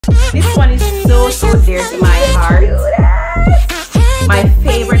This one is so dear to my heart. My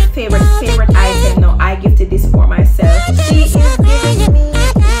favorite item. Now I gifted this for myself. She is giving me,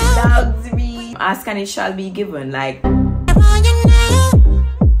 loves me. Ask and it shall be given. Like,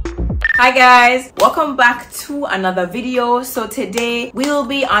 hi guys, welcome back to another video. So today we will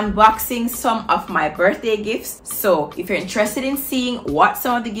be unboxing some of my birthday gifts. So if you're interested in seeing what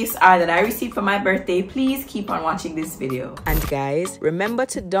some of the gifts are that I received for my birthday, please keep on watching this video. And guys, remember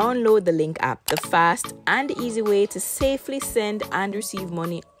to download the Link app, the fast and easy way to safely send and receive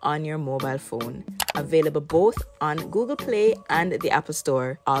money on your mobile phone. Available both on Google Play and the Apple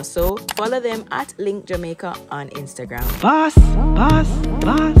Store. Also follow them at Link Jamaica on Instagram. Boss.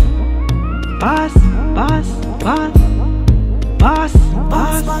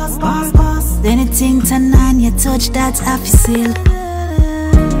 Anything Tanaania touch that I feel.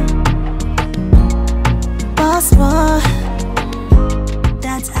 Boss,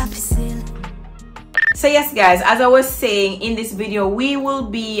 that I feel. So yes guys, as I was saying, in this video we will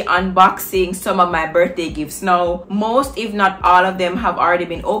be unboxing some of my birthday gifts. Now most if not all of them have already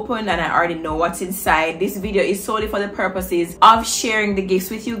been opened and I already know what's inside. This video is solely for the purposes of sharing the gifts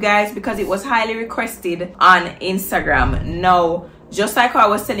with you guys because it was highly requested on Instagram. Now just like how I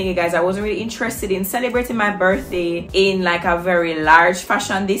was telling you guys, I wasn't really interested in celebrating my birthday in like a very large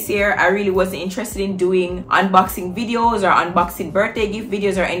fashion this year. I really wasn't interested in doing unboxing videos or unboxing birthday gift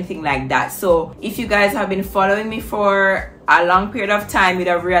videos or anything like that. So if you guys have been following me for a long period of time, you'd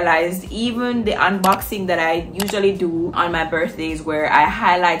have realized even the unboxing that I usually do on my birthdays where I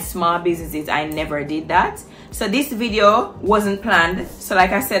highlight small businesses, I never did that. So this video wasn't planned. So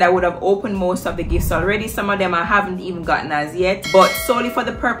like I said, I would have opened most of the gifts already. Some of them I haven't even gotten as yet, but solely for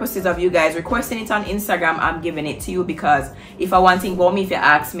the purposes of you guys requesting it on Instagram, I'm giving it to you because if I want to about me, if you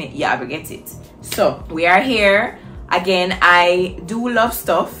ask me, yeah, I will get it. So we are here again. I do love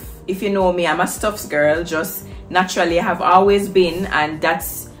stuff. If you know me, I'm a stuffs girl, just naturally I have always been, and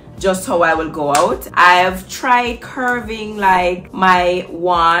that's just how I will go out. I have tried curving like my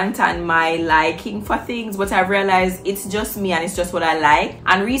want and my liking for things, but I've realized it's just me and it's just what I like.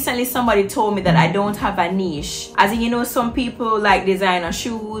 And recently somebody told me that I don't have a niche, as in, you know, some people like designer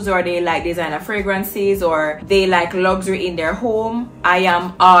shoes or they like designer fragrances or they like luxury in their home. I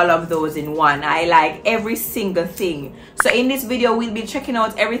am all of those in one. I like every single thing. So in this video we'll be checking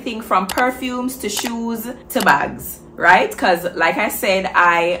out everything from perfumes to shoes to bags, right? Because like I said,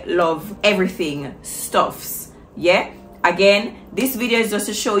 I love everything stuffs. Yeah, again, this video is just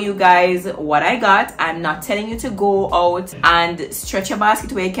to show you guys what I got. I'm not telling you to go out and stretch a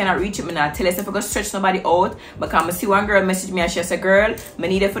basket where you cannot reach it. I'm not telling you if I go stretch nobody out, but I see one girl message me and she said, girl, I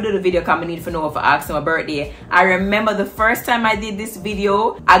need to do the video because I need to know if I ask my birthday. I remember the first time I did this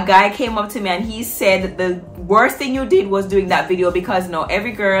video, a guy came up to me and he said the worst thing you did was doing that video because now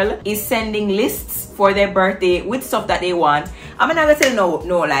every girl is sending lists for their birthday with stuff that they want. I'm not gonna tell you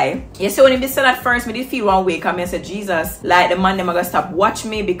no lie. You see, when you said at first, me did feel one way because I said, Jesus, like the man them are gonna stop watch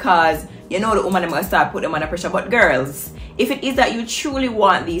me because you know the woman them gonna start put them under pressure. But girls, if it is that you truly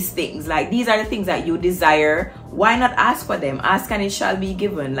want these things, like these are the things that you desire, why not ask for them? Ask and it shall be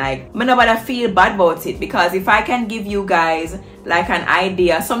given. Like, me nobody feel bad about it because if I can give you guys like an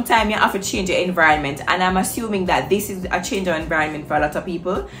idea, sometimes you have to change your environment, and I'm assuming that this is a change of environment for a lot of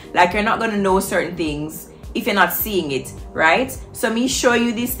people. Like, you're not gonna know certain things if you're not seeing it, right? So me showing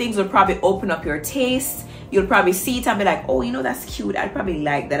you these things will probably open up your taste. You'll probably see it and be like, oh, you know, that's cute, I'd probably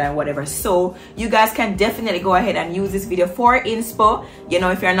like that and whatever. So you guys can definitely go ahead and use this video for inspo. You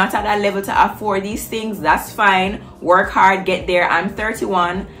know, if you're not at that level to afford these things, that's fine. Work hard, get there. I'm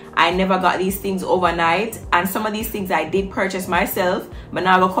 31. I never got these things overnight, and some of these things I did purchase myself, but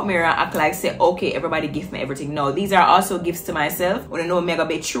now I go come here and act like say, okay, everybody give me everything. No, these are also gifts to myself. When I know me, I gotta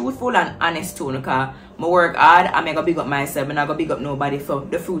be truthful and honest too, because I work hard and I gotta big up myself and I gotta big up nobody for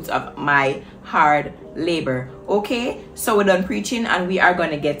the fruits of my hard labor. Okay, so we're done preaching and we are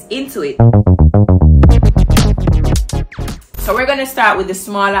gonna get into it. So we're gonna start with the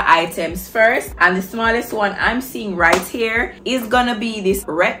smaller items first, and the smallest one I'm seeing right here is gonna be this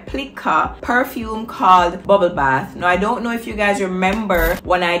replica perfume called Bubble Bath. Now I don't know if you guys remember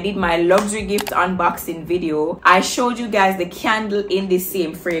when I did my luxury gift unboxing video, I showed you guys the candle in the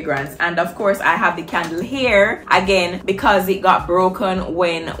same fragrance, and of course I have the candle here again because it got broken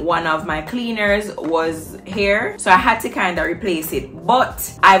when one of my cleaners was here, so I had to kind of replace it.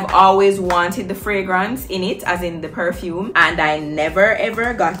 But I've always wanted the fragrance in it, as in the perfume, and I never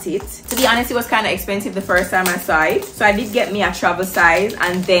ever got it. To be honest, it was kind of expensive the first time I saw it, so I did get me a travel size,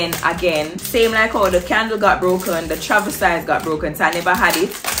 and then again, same like how the candle got broken, the travel size got broken, so I never had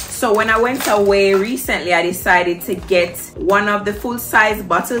it. So when I went away recently, I decided to get one of the full-size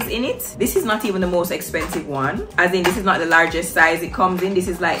bottles in it. This is not even the most expensive one, as in this is not the largest size it comes in. This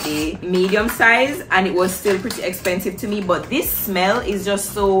is like the medium size, and it was still pretty expensive to me, but this smell is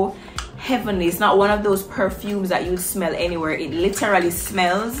just so heavenly. It's not one of those perfumes that you smell anywhere. It literally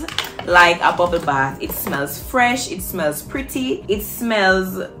smells like a bubble bath. It smells fresh, it smells pretty, it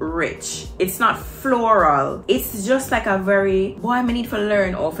smells rich. It's not floral. It's just like a very, boy, I need to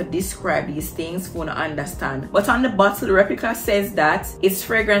learn or to describe these things for to understand. But on the bottle, the replica says that its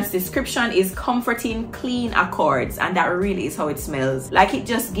fragrance description is comforting, clean accords, and that really is how it smells. Like, it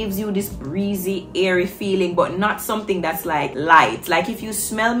just gives you this breezy, airy feeling, but not something that's like light. Like, if you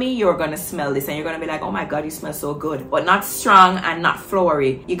smell me, you're gonna smell this and you're gonna be like, oh my god, you smell so good. But not strong and not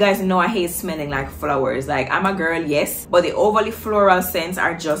flowery. You guys know I hate smelling like flowers. Like, I'm a girl, yes, but the overly floral scents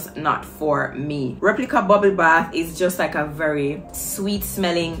are just not for me. Replica bubble bath is just like a very sweet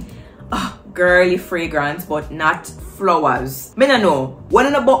smelling girly fragrance, but not flowers. Me no know.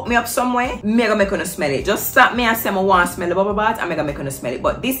 When you book me up somewhere, me gonna make you smell it. Just stop me and say I want to smell the bubble bath, I'm gonna make you smell it.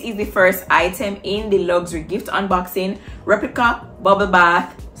 But this is the first item in the luxury gift unboxing. Replica bubble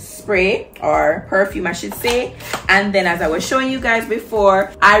bath spray, or perfume I should say. And then, as I was showing you guys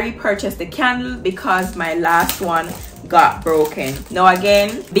before, I repurchased the candle because my last one got broken. Now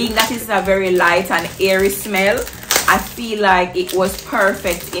again, being that this is a very light and airy smell, I feel like it was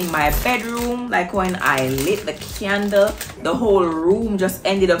perfect in my bedroom. Like, when I lit the candle, the whole room just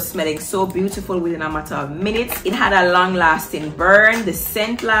ended up smelling so beautiful within a matter of minutes. It had a long-lasting burn. The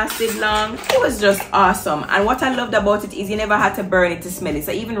scent lasted long. It was just awesome. And what I loved about it is you never had to burn it to smell it.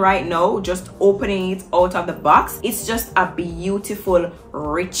 So even right now, just opening it out of the box, it's just a beautiful,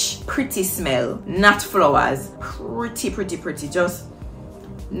 rich, pretty smell. Not flowers. Pretty. Just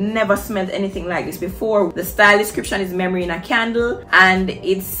never smelled anything like this before. The style description is memory in a candle, and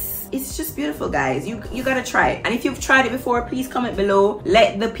it's just beautiful, guys. You gotta try it. And if you've tried it before, please comment below.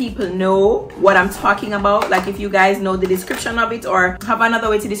 Let the people know what I'm talking about. Like, if you guys know the description of it or have another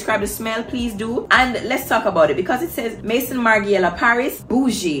way to describe the smell, please do. And let's talk about it, because it says Maison Margiela Paris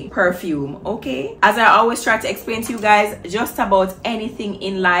bougie perfume. Okay, as I always try to explain to you guys, just about anything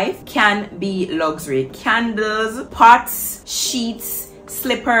in life can be luxury. Candles, pots, sheets,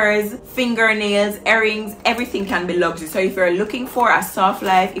 slippers, fingernails, earrings, everything can be luxury. So if you're looking for a soft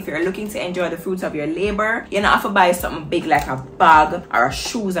life, if you're looking to enjoy the fruits of your labor, you don't have to buy something big like a bag or a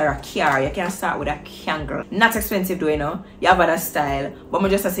shoes or a car. You can start with a candle. Not expensive though, you know. You have other style, but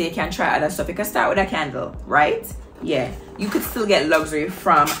just to say you can try other stuff. You can start with a candle, right? Yeah, you could still get luxury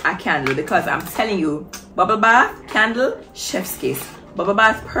from a candle, because I'm telling you, bubble bath, candle, chef's kiss. Bubble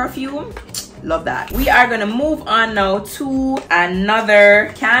bath perfume, love that. We are gonna move on now to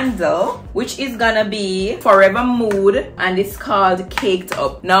another candle, which is gonna be Forever Mood, and it's called Caked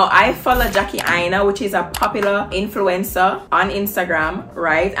Up. Now, I follow Jackie Aina, which is a popular influencer on Instagram,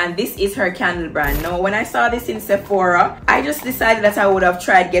 right? And this is her candle brand. Now, when I saw this in Sephora, I just decided that I would have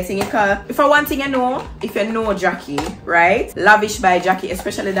tried getting it, because if I want thing, if you know Jackie, right? Lavish by Jackie,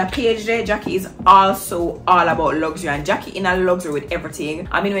 especially that page there, Jackie is also all about luxury, and Jackie in a luxury with everything.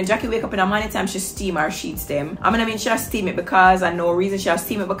 I mean, when Jackie wake up in the morning time, she steam her sheets them. I mean she steam it because, and no reason she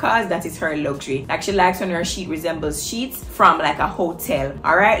steam it, because that is her luxury. Like, she likes when her sheet resembles sheets from like a hotel.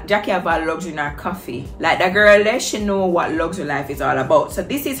 All right, Jackie have a luxury in her coffee. Like, the girl there, she know what luxury life is all about. So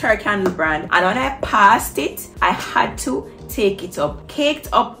this is her candle brand, and when I passed it, I had to take it up. Caked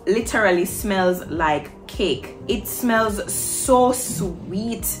Up literally smells like cake. It smells so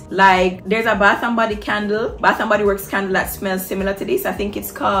sweet. Like, there's a Bath and Body candle, Bath and Body Works candle, that smells similar to this. I think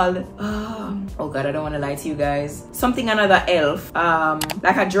it's called oh god, I don't want to lie to you guys, something another elf,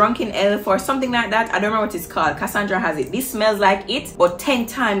 like a drunken elf or something like that. I don't remember what it's called. Cassandra has it. This smells like it, but 10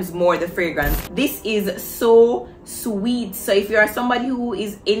 times more the fragrance. This is so sweet. So if you are somebody who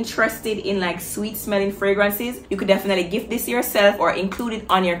is interested in like sweet smelling fragrances, you could definitely gift this yourself or include it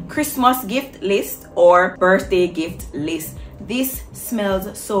on your Christmas gift list or birthday gift list. This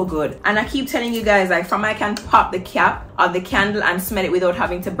smells so good, and I keep telling you guys, like, from I can pop the cap of the candle and smell it without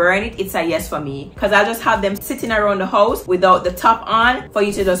having to burn it, it's a yes for me, because I just have them sitting around the house without the top on for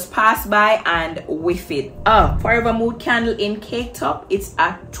you to just pass by and whiff it. Forever Mood candle in Caked Up, it's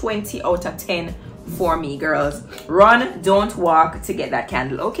a 20 out of 10 for me, girls. Run, don't walk to get that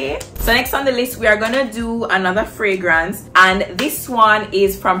candle, okay? So next on the list, we are gonna do another fragrance, and this one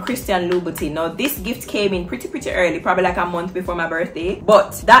is from Christian Louboutin. Now this gift came in pretty early, probably like a month before my birthday,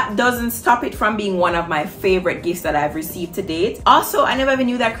 but that doesn't stop it from being one of my favorite gifts that I've received to date. Also, I never even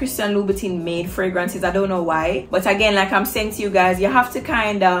knew that Christian Louboutin made fragrances. I don't know why, but again, like I'm saying to you guys, you have to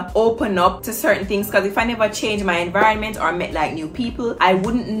kind of open up to certain things, because if I never change my environment or met like new people, I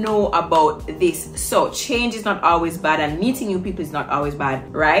wouldn't know about this. So change is not always bad, and meeting new people is not always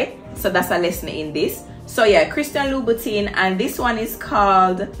bad, right? So that's a lesson in this. So yeah, Christian Louboutin, and this one is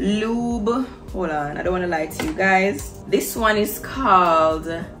called hold on, I don't want to lie to you guys. This one is called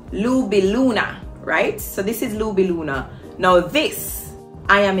Lubiluna, right? So this is Lubiluna. Now this,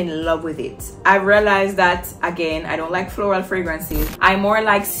 I am in love with it. I realized that, again, I don't like floral fragrances. I more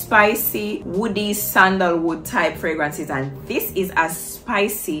like spicy, woody, sandalwood type fragrances, and this is as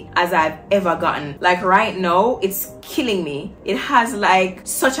spicy as I've ever gotten. Like right now, it's killing me. It has like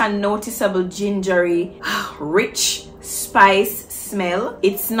such a noticeable gingery, rich spice smell.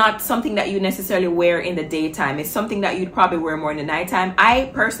 It's not something that you necessarily wear in the daytime. It's something that you'd probably wear more in the nighttime.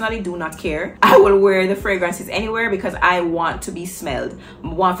 I personally do not care. I will wear the fragrances anywhere because I want to be smelled. I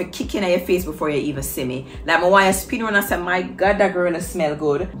want to kick in at your face before you even see me. Like I want to spin around and say, my God, that girl smell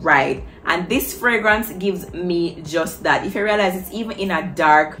good, right? And this fragrance gives me just that. If you realize, it's even in a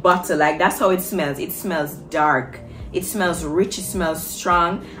dark bottle. Like that's how it smells. It smells dark. It smells rich, it smells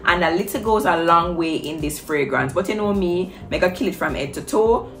strong, and a little goes a long way in this fragrance. But you know me, make a kill it from head to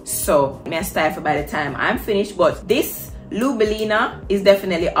toe, so may stifle by the time I'm finished. But this Lubilina is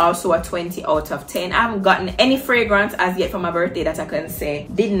definitely also a 20 out of 10. I haven't gotten any fragrance as yet for my birthday that I can say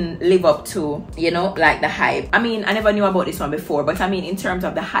didn't live up to, you know, like the hype. I mean, I never knew about this one before, but I mean, in terms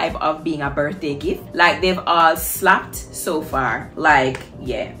of the hype of being a birthday gift, like they've all slapped so far. Like,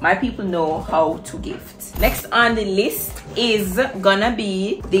 yeah, my people know how to gift. Next on the list is gonna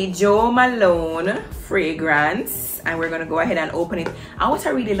be the Jo Malone fragrance, and we're gonna go ahead and open it. And what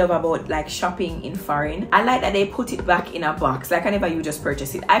I really love about like shopping in foreign, I like that they put it back in a box. Like whenever you just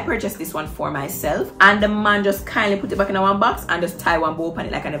purchase it, I purchased this one for myself, and the man just kindly put it back in a one box and just tie one bow on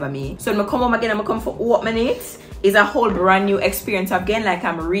it like I never me. So when I come home again, I'm come for opening it. It's a whole brand new experience again, like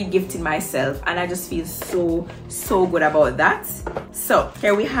I'm re-gifting myself, and I just feel so good about that. So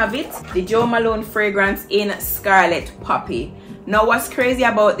here we have it, the Jo Malone fragrance in Scarlet Poppy. Now what's crazy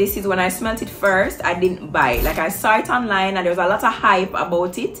about this is when I smelled it first, I didn't buy it. Like I saw it online and there was a lot of hype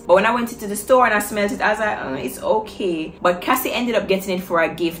about it, but when I went into the store and I smelled it, I was like, it's okay. But Cassie ended up getting it for a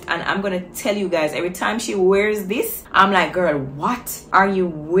gift, and I'm gonna tell you guys, every time she wears this, I'm like, girl, what are you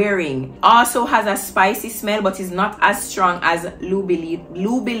wearing? Also has a spicy smell, but is not as strong as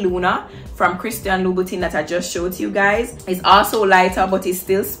Lubiluna from Christian Louboutin that I just showed you guys. It's also lighter, but it's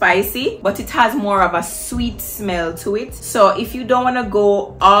still spicy, but it has more of a sweet smell to it. So if you don't want to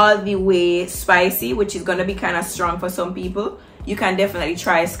go all the way spicy, which is going to be kind of strong for some people, you can definitely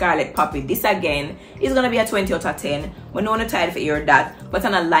try Scarlet Poppy. This again is going to be a 20 out of 10. But no one tired for hear that. But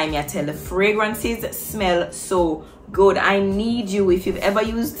on a lie, me I tell, the fragrances smell so good. I need you, if you've ever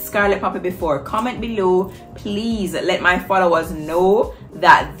used Scarlet Poppy before, comment below. Please let my followers know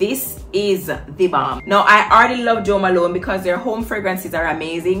that this is the bomb. Now I already love Jo Malone because their home fragrances are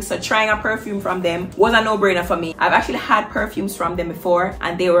amazing, so trying a perfume from them was a no-brainer for me. I've actually had perfumes from them before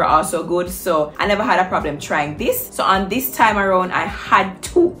and they were also good, so I never had a problem trying this. So on this time around, I had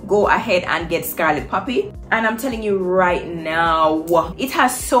to go ahead and get Scarlet Poppy, and I'm telling you right now, it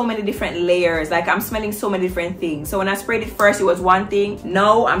has so many different layers. Like I'm smelling so many different things. So when I sprayed it first, it was one thing.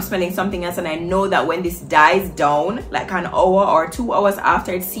 Now I'm smelling something else, and I know that when this dies down, like an hour or 2 hours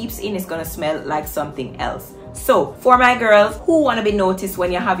after it seeps in, it's gonna smell like something else. So for my girls who want to be noticed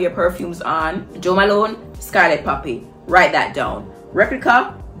when you have your perfumes on, Jo Malone, Scarlet Poppy, write that down.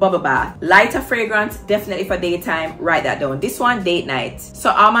 Replica, Bubble Bath. Lighter fragrance, definitely for daytime, write that down. This one, date night.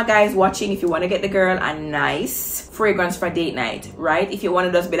 So all my guys watching, if you want to get the girl a nice fragrance for date night, right? If you want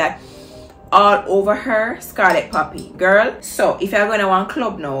to just be like all over her, Scarlet Poppy, girl. So if you're going to one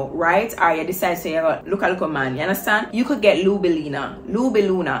club now, right, or you decide to so look a man, you understand, you could get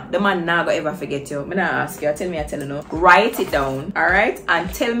Lubiluna. The man not gonna ever forget you. I'm not ask you, tell me, I tell you no. Write it down, all right,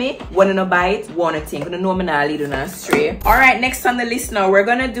 and tell me when you buy it, one thing. You know me not lead on astray. All right, next on the list now, we're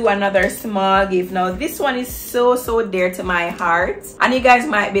gonna do another small gift. Now this one is so dear to my heart, and you guys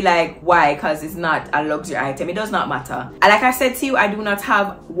might be like, why? Because it's not a luxury item. It does not matter. And like I said to you, I do not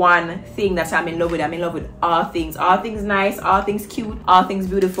have one thing that I'm in love with. I'm in love with all things nice, all things cute, all things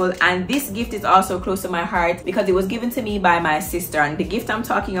beautiful. And this gift is also close to my heart because it was given to me by my sister, and the gift I'm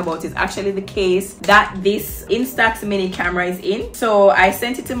talking about is actually the case that this Instax mini camera is in. So I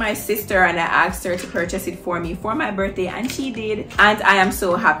sent it to my sister and I asked her to purchase it for me for my birthday, and she did, and I am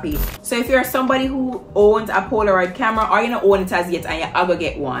so happy. So if you're somebody who owns a Polaroid camera or you don't own it as yet and you're gonna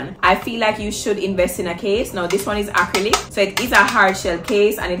get one, I feel like you should invest in a case. Now this one is acrylic, so it is a hard shell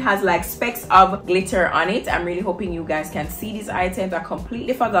case and it has like specks of glitter on it. I'm really hoping you guys can see these items. I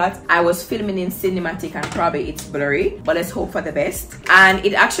completely forgot I was filming in cinematic and probably it's blurry, but let's hope for the best. And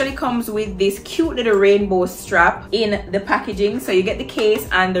it actually comes with this cute little rainbow strap in the packaging, so you get the case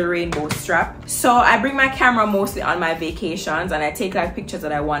and the rainbow strap. So I bring my camera mostly on my vacations and I take like pictures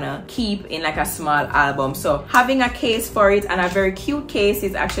that I want to keep in like a small album. So having a case for it, and a very cute case,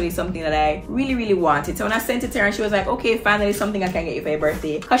 is actually something that I really wanted. So when I sent it to her and she was like, okay, finally something I can get you for your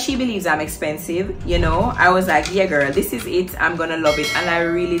birthday, because she believes I'm expensive, you know, I was like, yeah girl, this is it, I'm gonna love it. And I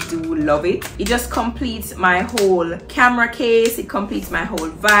really do love it. It just completes my whole camera case, it completes my whole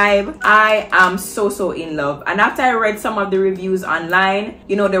vibe. I am so in love. And after I read some of the reviews online,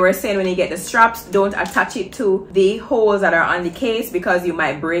 you know, they were saying when you get the straps, don't attach it to the holes that are on the case because you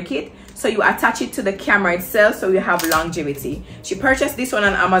might break it. So you attach it to the camera itself so you have longevity. She purchased this one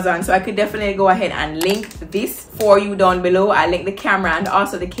on Amazon, so I could definitely go ahead and link this for you down below. I'll link the camera and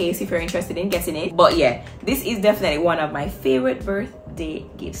also the case if you're interested in getting it. But yeah, this is definitely one of my favorite birthday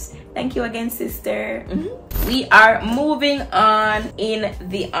gifts. Thank you again, sister. We are moving on in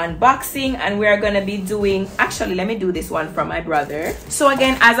the unboxing, and we are gonna be doing, actually let me do this one from my brother. So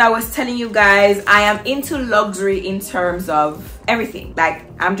again, as I was telling you guys, I am into luxury in terms of everything. Like,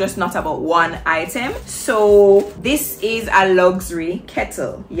 I'm just not about one item. So this is a luxury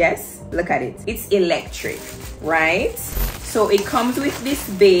kettle. Yes, look at it, it's electric, right? So it comes with this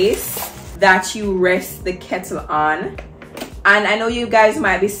base that you rest the kettle on. And I know you guys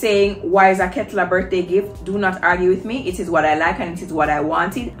might be saying, why is a kettle a birthday gift? Do not argue with me. It is what I like and it is what I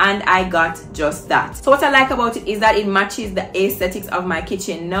wanted, and I got just that. So what I like about it is that it matches the aesthetics of my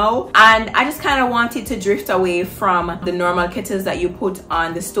kitchen now, and I just kind of wanted to drift away from the normal kettles that you put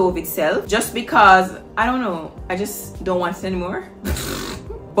on the stove itself, just because, I don't know, I just don't want it anymore.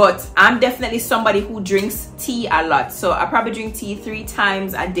 But I'm definitely somebody who drinks tea a lot, so I probably drink tea 3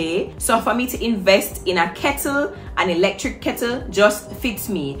 times a day. So for me to invest in a kettle, an electric kettle, just fits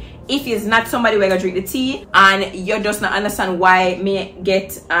me. If it's not somebody who gonna drink the tea and you just not understand why me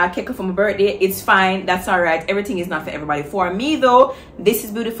get a kettle for my birthday, it's fine, that's all right. Everything is not for everybody. For me though, this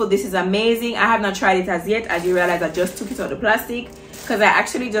is beautiful, this is amazing. I have not tried it as yet. As you realize, I just took it out of the plastic because I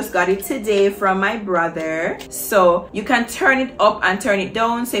actually just got it today from my brother. So you can turn it up and turn it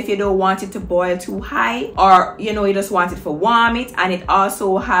down, so if you don't want it to boil too high, or you know, you just want it for warm it. And it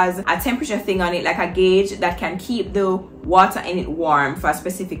also has a temperature thing on it, like a gauge that can keep the water in it warm for a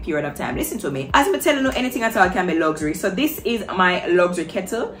specific period of time. Listen to me, as I'm telling you, anything at all can be luxury. So this is my luxury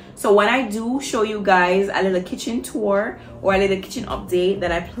kettle. So when I do show you guys a little kitchen tour or a little kitchen update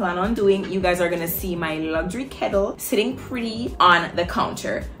that I plan on doing, you guys are gonna see my luxury kettle sitting pretty on the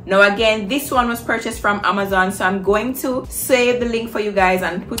counter. Now again, this one was purchased from Amazon, so I'm going to save the link for you guys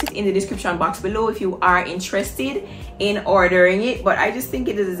and put it in the description box below if you are interested in ordering it. But I just think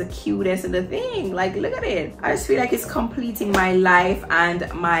it is the cutest of the thing. Like, look at it. I just feel like it's completing my life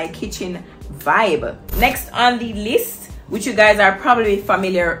and my kitchen vibe. Next on the list, which you guys are probably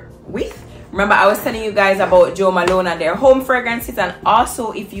familiar with, remember I was telling you guys about Jo Malone and their home fragrances. And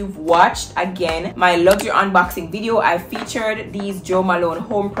also, if you've watched again my luxury unboxing video, I featured these Jo Malone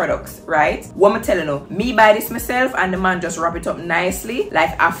home products, right? What am I telling you, me buy this myself and the man just wrap it up nicely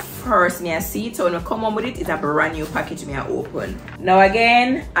like a first near seat. So when I come on with it, it's a brand new package me I open. Now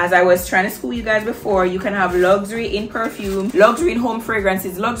again, as I was trying to school you guys before, you can have luxury in perfume, luxury in home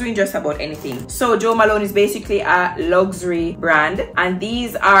fragrances, luxury in just about anything. So Jo Malone is basically a luxury brand, and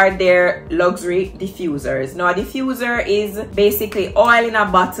these are their luxury diffusers. Now a diffuser is basically oil in a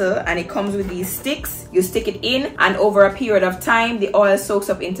bottle, and it comes with these sticks. You stick it in, and over a period of time the oil soaks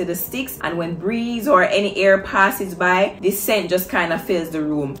up into the sticks, and when breeze or any air passes by, this scent just kind of fills the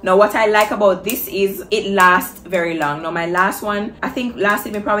room. Now what I like about this is it lasts very long. Now my last one I think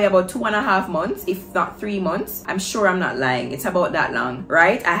lasted me probably about 2.5 months, if not 3 months. I'm sure I'm not lying, it's about that long,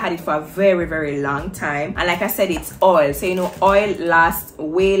 right? I had it for a very long time, and like I said, it's oil, so you know, oil lasts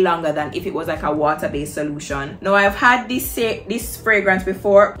way longer than if it was like a water-based solution. Now I've had this fragrance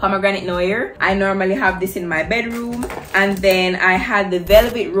before, pomegranate noir. I normally have this in my bedroom, and then I had the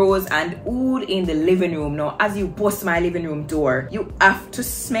velvet rose and oud in the living room. Now as you bust my living room door, you have to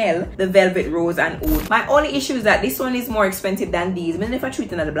smell the velvet rose and oud. My only issue is that this one is more expensive than these. I mean, if I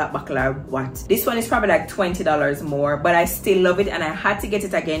treat another black buckle or what, this one is probably like $20 more, but I still love it, and I had to get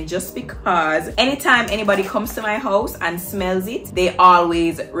it again just because anytime anybody comes to my house and smells it, they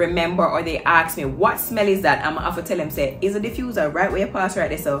always remember, or they ask me, what smell is that? I'm gonna have to tell them, say, it's a diffuser right where you pass right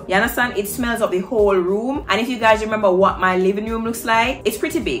there. So you understand, it smells up the whole room. And if you guys remember what my living room looks like, it's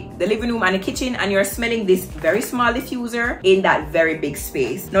pretty big, the living room and the kitchen, and you're smelling this very small diffuser in that very big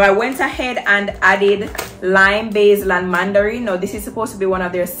space. Now I went ahead and added lime, basil, and mandarin. Now this is supposed to be one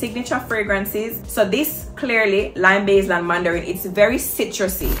of their signature fragrances. So this clearly, lime, basil, and mandarin, it's very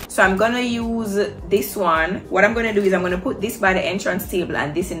citrusy. So I'm gonna use this one. What I'm gonna do is I'm gonna put this by the entrance table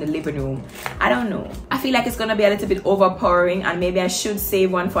and this in the living room. I don't know, I feel like it's gonna be a little bit overpowering, and maybe I should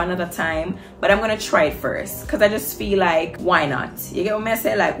save one for another time, but I'm gonna try it first because I just feel like, why not? You get what I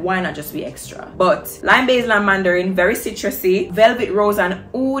say? Like, why not just be extra? But lime, basil, and mandarin, very citrusy. Velvet rose and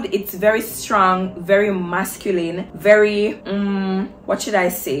oud, it's very strong, very masculine, very what should I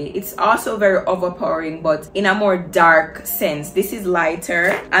say, it's also very overpowering, but in a more dark sense. This is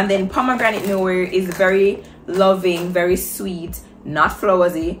lighter. And then pomegranate noir is very loving, very sweet, not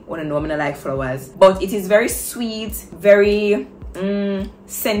flowersy. I don't know, I don't like flowers, but it is very sweet, very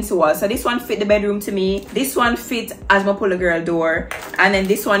sensual. So this one fit the bedroom to me, this one fit as my pull a girl door, and then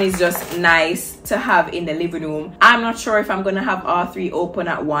this one is just nice to have in the living room. I'm not sure if I'm gonna have all three open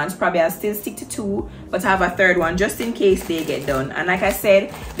at once. Probably I'll still stick to two, but I have a third one just in case they get done. And like I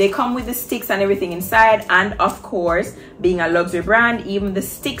said, they come with the sticks and everything inside, and of course, being a luxury brand, even the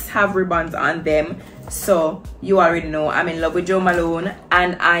sticks have ribbons on them. So you already know I'm in love with Jo Malone,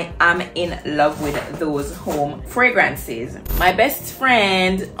 and I am in love with those home fragrances. My best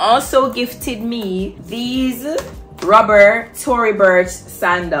friend also gifted me these rubber Tory Burch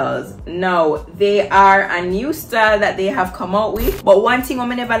sandals. Now they are a new style that they have come out with, but one thing I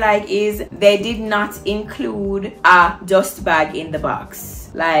never like is they did not include a dust bag in the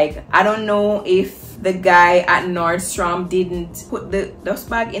box. Like, I don't know if the guy at Nordstrom didn't put the dust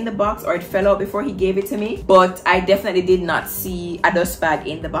bag in the box, or it fell out before he gave it to me, but I definitely did not see a dust bag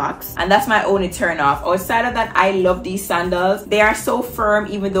in the box, and that's my only turn off. Outside of that, I love these sandals. They are so firm,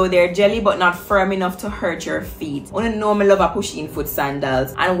 even though they're jelly, but not firm enough to hurt your feet. I wanna know, I love a push-in foot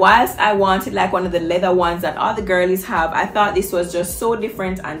sandals, and whilst I wanted like one of the leather ones that all the girlies have, I thought this was just so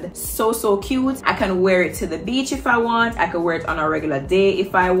different and so cute. I can wear it to the beach if I want, I could wear it on a regular day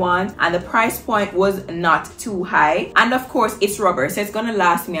if I want, and the price point was not too high, and of course it's rubber, so it's gonna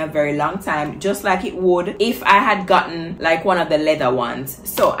last me a very long time, just like it would if I had gotten like one of the leather ones.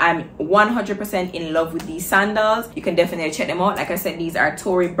 So I'm 100% in love with these sandals. You can definitely check them out. Like I said, these are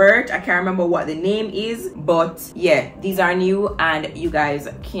Tory Burch. I can't remember what the name is, but yeah, these are new, and you guys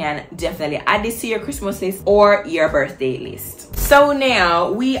can definitely add this to your Christmas list or your birthday list. So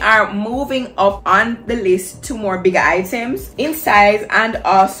now we are moving up on the list to more bigger items in size and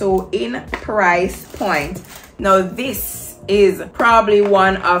also in price point. Now this is probably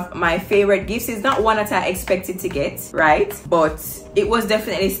one of my favorite gifts. It's not one that I expected to get, right? But it was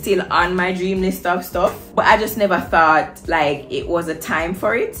definitely still on my dream list of stuff, but I just never thought like it was a time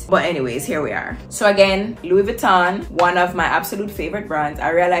for it. But anyways, here we are. So again, Louis Vuitton, one of my absolute favorite brands.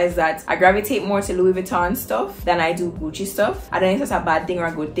 I realized that I gravitate more to Louis Vuitton stuff than I do Gucci stuff. I don't know if that's a bad thing or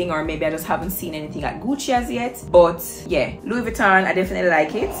a good thing, or maybe I just haven't seen anything at Gucci as yet, but yeah, Louis Vuitton, I definitely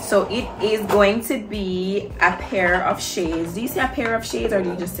like it. So it is going to be a pair of shades. Do you see a pair of shades, or do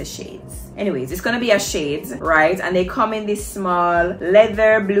you just say shades? Anyways, it's gonna be a shades, right? And they come in this small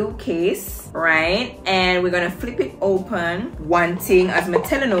leather blue case, right? And we're gonna flip it open. One thing, as I'm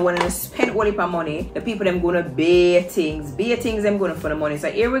telling you, when I spend all of money, the people them gonna buy things them gonna for the money.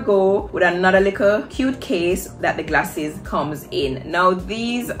 So here we go with another little cute case that the glasses comes in. Now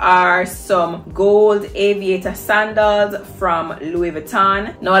these are some gold aviator sandals from Louis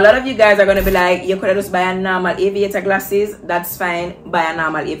Vuitton. Now a lot of you guys are gonna be like, you could have just buy a normal aviator glasses. That's fine, buy a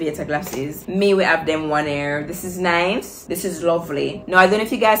normal aviator glasses. Me, we have them one here. This is nice, this is lovely. Now I don't know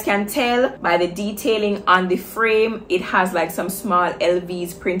if you guys can tell by the detailing on the frame, it has like some small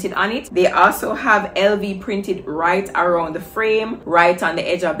LVs printed on it. They also have LV printed right around the frame, right on the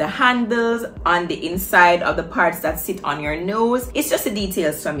edge of the handles, on the inside of the parts that sit on your nose. It's just the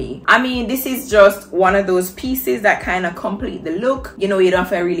details for me. I mean, this is just one of those pieces that kind of complete the look. You know, you don't have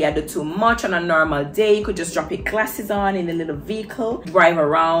to really do too much on a normal day. You could just drop your glasses on in a little vehicle, drive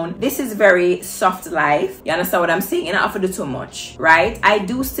around. This is very soft life. You understand what I'm saying? You don't have to do too much, right? I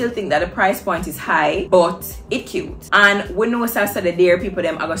do still think that the price price point is high, but it cute. And we know so the dear people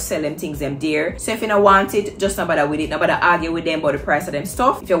them are gonna sell them things them dear. So if you don't want it, just not bother with it, not bother argue with them about the price of them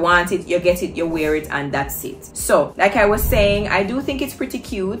stuff. If you want it, you get it, you wear it, and that's it. So like I was saying, I do think it's pretty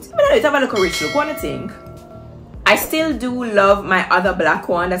cute. Let's have a look at rich look. What do you think? I still do love my other black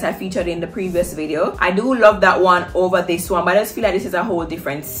one that I featured in the previous video. I do love that one over this one, but I just feel like this is a whole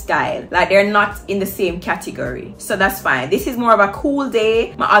different style. Like they're not in the same category. So that's fine. This is more of a cool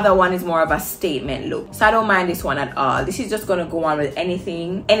day. My other one is more of a statement look. So I don't mind this one at all. This is just gonna go on with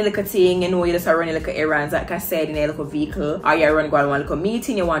anything. Any little thing, you know, you just are running little errands, like I said, in a little vehicle. Or you're running go on one little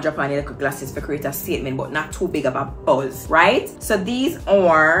meeting, you want to drop on your little glasses for create a statement, but not too big of a buzz, right? So these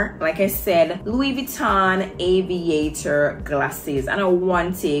are, like I said, Louis Vuitton Aviator glasses, and I'm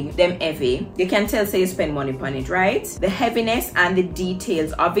wanting them heavy. You can tell say you spend money on it, right? The heaviness and the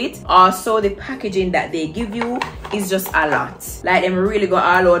details of it, also the packaging that they give you is just a lot. Like them really go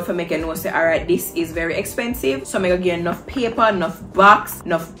all out for making you know say, all right, this is very expensive, so I'm gonna get enough paper, enough box,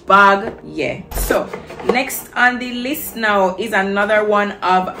 enough bag. Yeah. So next on the list now is another one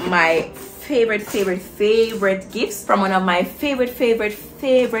of my favorite gifts from one of my favorite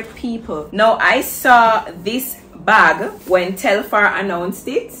people. Now I saw this bag when Telfar announced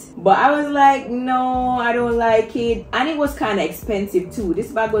it, but I was like, no, I don't like it, and it was kind of expensive too.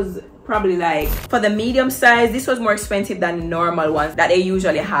 This bag was probably like, for the medium size, this was more expensive than the normal ones that they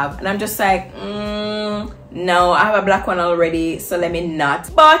usually have, and I'm just like, no, I have a black one already, so let me not.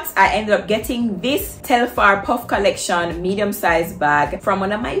 But I ended up getting this Telfar Puff Collection medium size bag from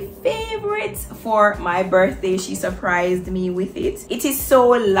one of my favorites for my birthday. She surprised me with it. It is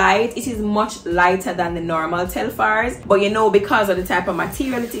so light. It is much lighter than the normal Telfars, but you know, because of the type of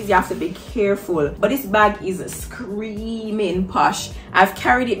material it is, you have to be careful. But this bag is screaming posh. I've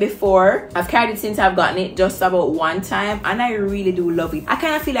carried it before. I've carried it since I've gotten it just about one time, and I really do love it. I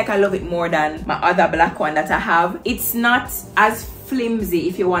kind of feel like I love it more than my other black one that I have. It's not as flimsy,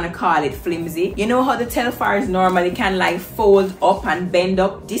 if you want to call it flimsy. You know how the Telfars normally can like fold up and bend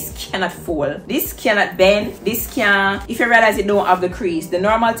up? This cannot fold, this cannot bend, this can, if you realize it don't have the crease. The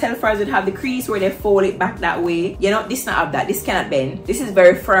normal Telfars would have the crease where they fold it back that way. You know, this not have that. This cannot bend. This is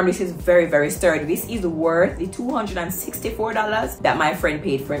very firm. This is very sturdy. This is worth the $264 that my friend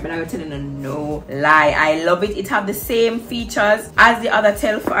paid for it, but I was telling her no lie. I love it. It have the same features as the other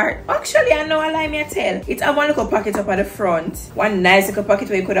Telfar. Actually, I know I lie me a tell. It have one little pocket up at the front, one nice little pocket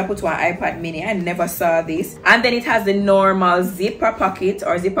where you could have put one iPad mini. I never saw this. And then it has the normal zipper pocket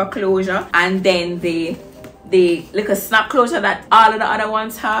or zipper closure, and then the little snap closure that all of the other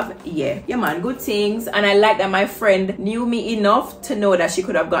ones have. Yeah man, good things. And I like that my friend knew me enough to know that she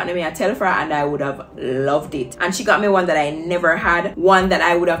could have gotten me a Telfar and I would have loved it. And she got me one that I never had, one that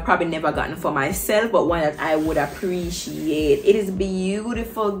I would have probably never gotten for myself, but one that I would appreciate. It is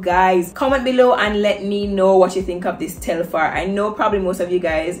beautiful, guys. Comment below and let me know what you think of this Telfar. I know probably most of you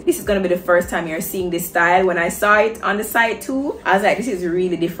guys, this is gonna be the first time you're seeing this style. When I saw it on the site too, I was like, this is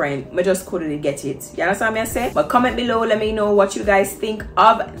really different. I just couldn't get it. You understand me I say? But comment below, let me know what you guys think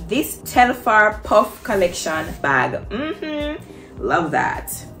of this Telfar Puff Collection bag. Love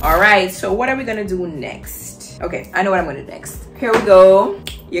that. All right, so what are we gonna do next? Okay, I know what I'm gonna do next. Here we go.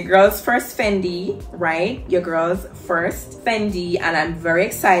 Your girl's first Fendi, right? Your girl's first Fendi, and I'm very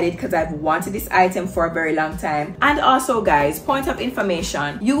excited because I've wanted this item for a very long time. And also, guys, point of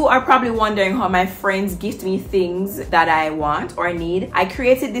information, you are probably wondering how my friends gift me things that I want or need. I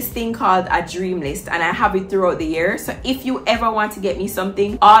created this thing called a dream list, and I have it throughout the year. So if you ever want to get me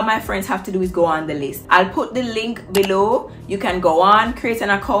something, all my friends have to do is go on the list. I'll put the link below. You can go on, create an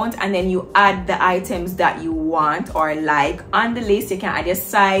account, and then you add the items that you want or like on the list. You can add your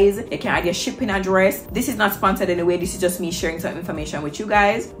size, you can add your shipping address. This is not sponsored anyway, this is just me sharing some information with you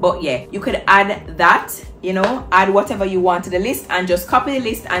guys. But yeah, you could add that, you know, add whatever you want to the list and just copy the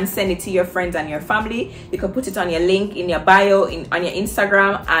list and send it to your friends and your family. You can put it on your link in your bio on your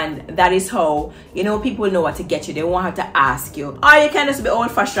Instagram, and that is how, you know, people know what to get you. They won't have to ask you. Or you can just be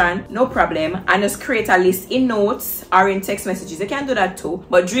old-fashioned, no problem, and just create a list in notes or in text messages. You can do that too,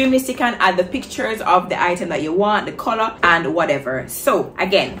 but dream list, you can add the pictures of the item that you want, the color and whatever. So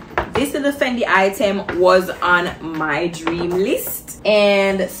again, this little Fendi item was on my dream list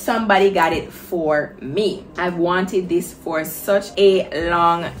and somebody got it for me. I've wanted this for such a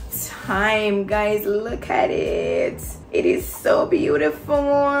long time, guys. Look at it. It is so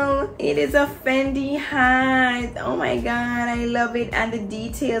beautiful. It is a Fendi hat. Oh my god, I love it. And the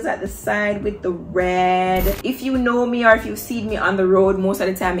details at the side with the red. If you know me or if you've seen me on the road, most of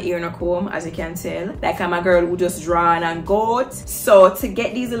the time I ear no comb, as you can tell. Like I'm a girl who just draw and goat. So to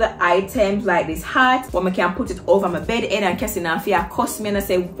get these little items like this hat, where I can put it over my bed end and kissing off here, cuss me and I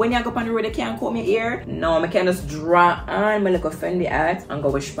say, when you go up on the road, you can't comb your ear. No, I can just draw on my little Fendi hat and go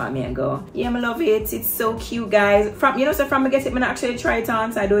wish for me and go. Yeah, I love it. It's so cute, guys. From you know, so from I get it, I actually try it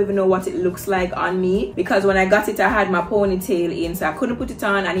on, so I don't even know what it looks like on me, because when I got it I had my ponytail in, so I couldn't put it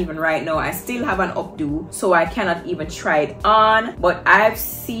on, and even right now I still have an updo, so I cannot even try it on. But I've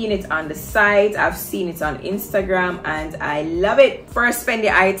seen it on the site, I've seen it on Instagram, and I love it. First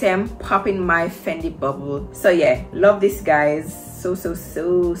Fendi item, popping my Fendi bubble. So yeah, love this, guys. So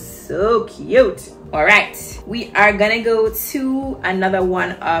cute. All right, we are gonna go to another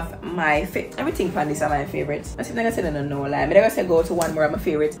one of my everything from this are my favorites. I think I said no lie. I'm gonna say go to one more of my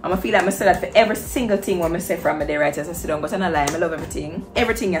favorites. I'm gonna feel like I say that for every single thing when I say from my day, right? As I sit down, but I'm not lying. I love everything.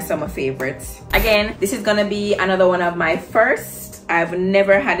 Everything is some of my favorites. Again, this is gonna be another one of my first. I've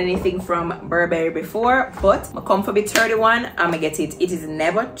never had anything from Burberry before, but I come for be 31. I'm gonna get it. It is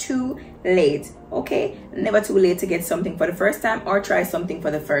never too late. Okay, never too late to get something for the first time or try something for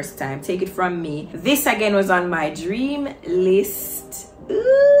the first time. Take it from me. This again was on my dream list.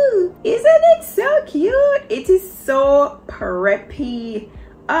 Ooh, isn't it so cute? It is so preppy.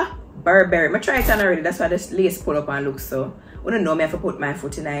 Burberry. I'm gonna try it on already. That's why this lace pull up and look so. I don't know, me have to put my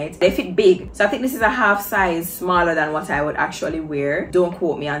foot in it. They fit big, so I think this is a half size smaller than what I would actually wear. Don't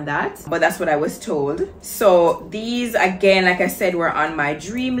quote me on that, but that's what I was told. So these again, like I said, were on my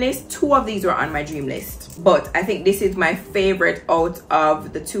dream list. Two of these were on my dream list, but I think this is my favorite out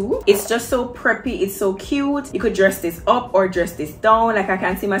of the two. It's just so preppy, it's so cute. You could dress this up or dress this down. Like I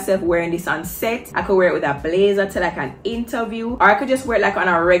can see myself wearing this on set. I could wear it with a blazer to like an interview, or I could just wear it like on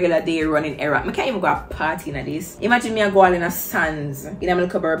a regular day running errand. I can't even go a party in this. Imagine me go all in a sands in a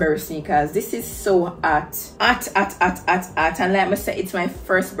little Burberry sneakers. This is so hot. And like I said, it's my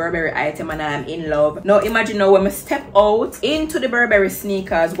first Burberry item and I'm in love. Now imagine now when I step out into the Burberry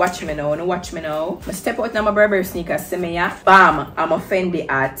sneakers, watch me now, I step out in my Burberry sneakers, see me ya, bam, I'm a Fendi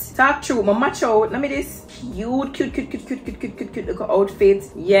hat. Talk true, my match out. Let me this cute look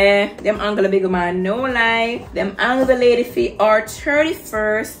outfit. Yeah, them angle big man, no lie. Them angle lady feet are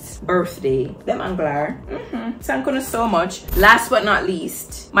 31st birthday. Them angle are. Thank you so much. Last but not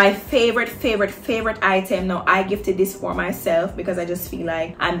least, my favorite item. Now I gifted this for myself because I just feel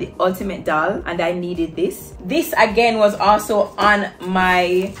like I'm the ultimate doll and I needed this. This again was also on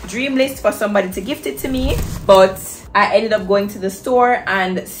my dream list for somebody to gift it to me, but I ended up going to the store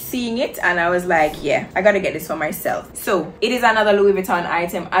and seeing it and I was like, yeah, I gotta get this for myself. So it is another Louis Vuitton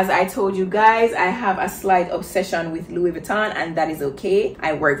item. As I told you guys, I have a slight obsession with Louis Vuitton and that is okay.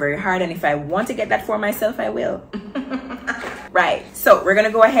 I work very hard and if I want to get that for myself, I will. Right, so we're gonna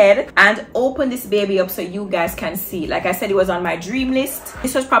go ahead and open this baby up so you guys can see. Like I said, it was on my dream list.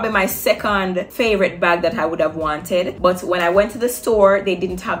 This was probably my second favorite bag that I would have wanted, but when I went to the store they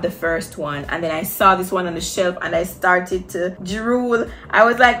didn't have the first one, and then I saw this one on the shelf and I started to drool. I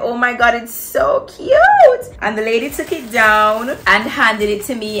was like, oh my god, it's so cute. And the lady took it down and handed it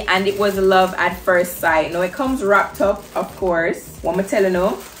to me and it was love at first sight. Now it comes wrapped up, of course. What I'm telling you,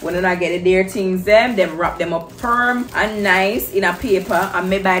 when I get their things, them wrap them up firm and nice in a paper, and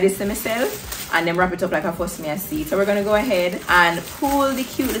me buy this to myself and then wrap it up like a fuss me a see. So we're gonna go ahead and pull the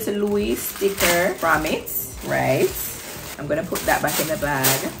cute little Louis sticker from it. Right, I'm gonna put that back in the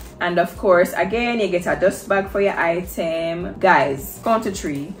bag. And of course, again, you get a dust bag for your item. Guys, count to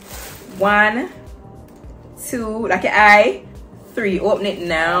 3. 1, 2, like your eye. 3, open it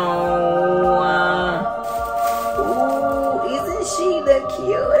now. She the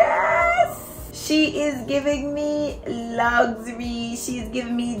cutest. She is giving me luxury. She's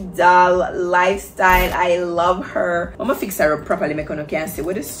giving me doll lifestyle. I love her. I'm gonna fix her up properly. Make you can see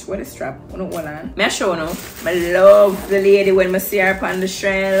what is strap. Hold on. Me show no. I love the lady when I see her up on the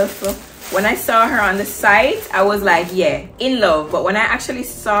shelf. When I saw her on the site, I was like, yeah, in love. But when I actually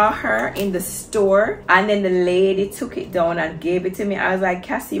saw her in the store and then the lady took it down and gave it to me, I was like,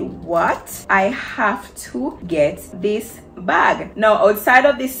 Cassie, what? I have to get this bag. Now, outside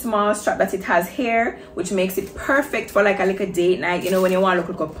of this small strap that it has here, which makes it perfect for like a little date night, you know, when you want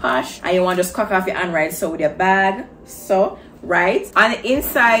to look posh and you want to just cock off your hand right so with your bag. So right, on the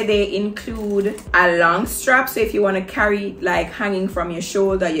inside they include a long strap, so if you want to carry like hanging from your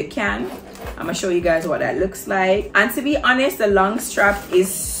shoulder, you can. I'm gonna show you guys what that looks like. And to be honest, the long strap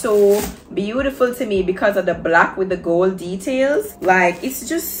is so beautiful to me because of the black with the gold details. Like, it's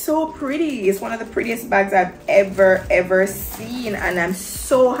just so pretty. It's one of the prettiest bags I've ever seen, and I'm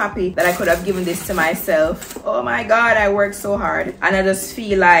so happy that I could have given this to myself. Oh my god, I worked so hard, and I just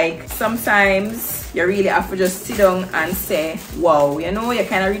feel like sometimes you really have to just sit down and say, wow, you know, you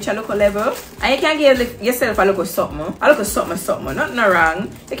kind of reach a local level and you can give yourself a little something, nothing wrong.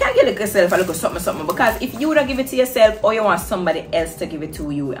 You can give yourself a little something, because if you would have give it to yourself, or you want somebody else to give it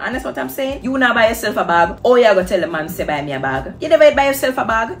to you, and that's what I'm saying. You not buy yourself a bag, or you go tell the man, say, buy me a bag. You never buy yourself a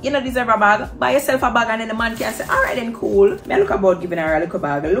bag, you don't deserve a bag. Buy yourself a bag, and then the man can say, all right then, cool. Me look about giving her a little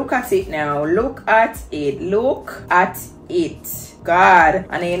bag. Look at it now, look at it, look at it. God.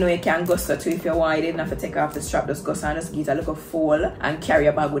 And then you know you can go so too if you want. You didn't have to take off the strap, just go so and just get a little fold and carry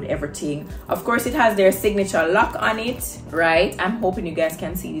a bag with everything. Of course, it has their signature lock on it, right? I'm hoping you guys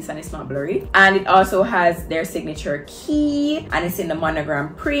can see this and it's not blurry. And it also has their signature key, and it's in the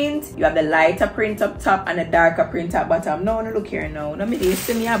monogram print. You have the lighter print up top and the darker print at bottom. No, look here now. Now me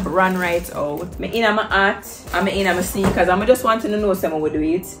see me a brand right out. Me in my hat and me in my sneakers. I'm just wanting to know someone would do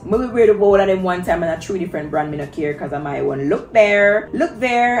it. Maybe wear the both of them one time and a 3 different brand. Me not care because I might want look there.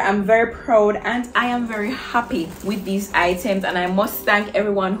 I'm very proud and I am very happy with these items, and I must thank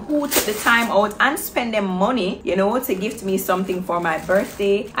everyone who took the time out and spend their money, you know, to gift me something for my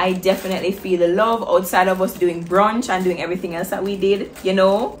birthday. I definitely feel the love outside of us doing brunch and doing everything else that we did. You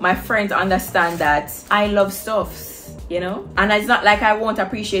know, my friends understand that I love stuffs, you know, and it's not like I won't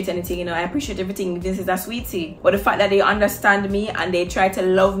appreciate anything, you know. I appreciate everything. This is a sweetie, but the fact that they understand me and they try to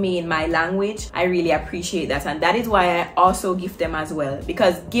love me in my language, I really appreciate that. And that is why I also gift them as well,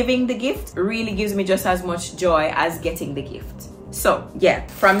 because giving the gift really gives me just as much joy as getting the gift. So yeah,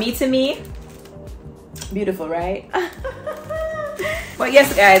 from me to me, beautiful, right? But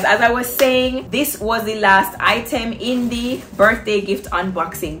yes guys, as I was saying, this was the last item in the birthday gift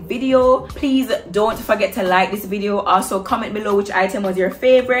unboxing video. Please don't forget to like this video. Also comment below which item was your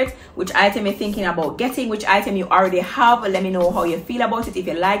favorite, which item you're thinking about getting, which item you already have. Let me know how you feel about it, if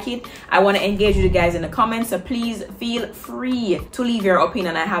you like it. I want to engage with you guys in the comments, so please feel free to leave your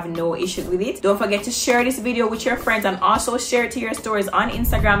opinion. I have no issues with it. Don't forget to share this video with your friends, and also share it to your stories on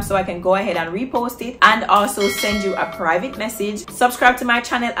Instagram so I can go ahead and repost it, and also send you a private message. Subscribe to my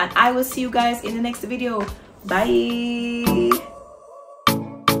channel, and I will see you guys in the next video. Bye.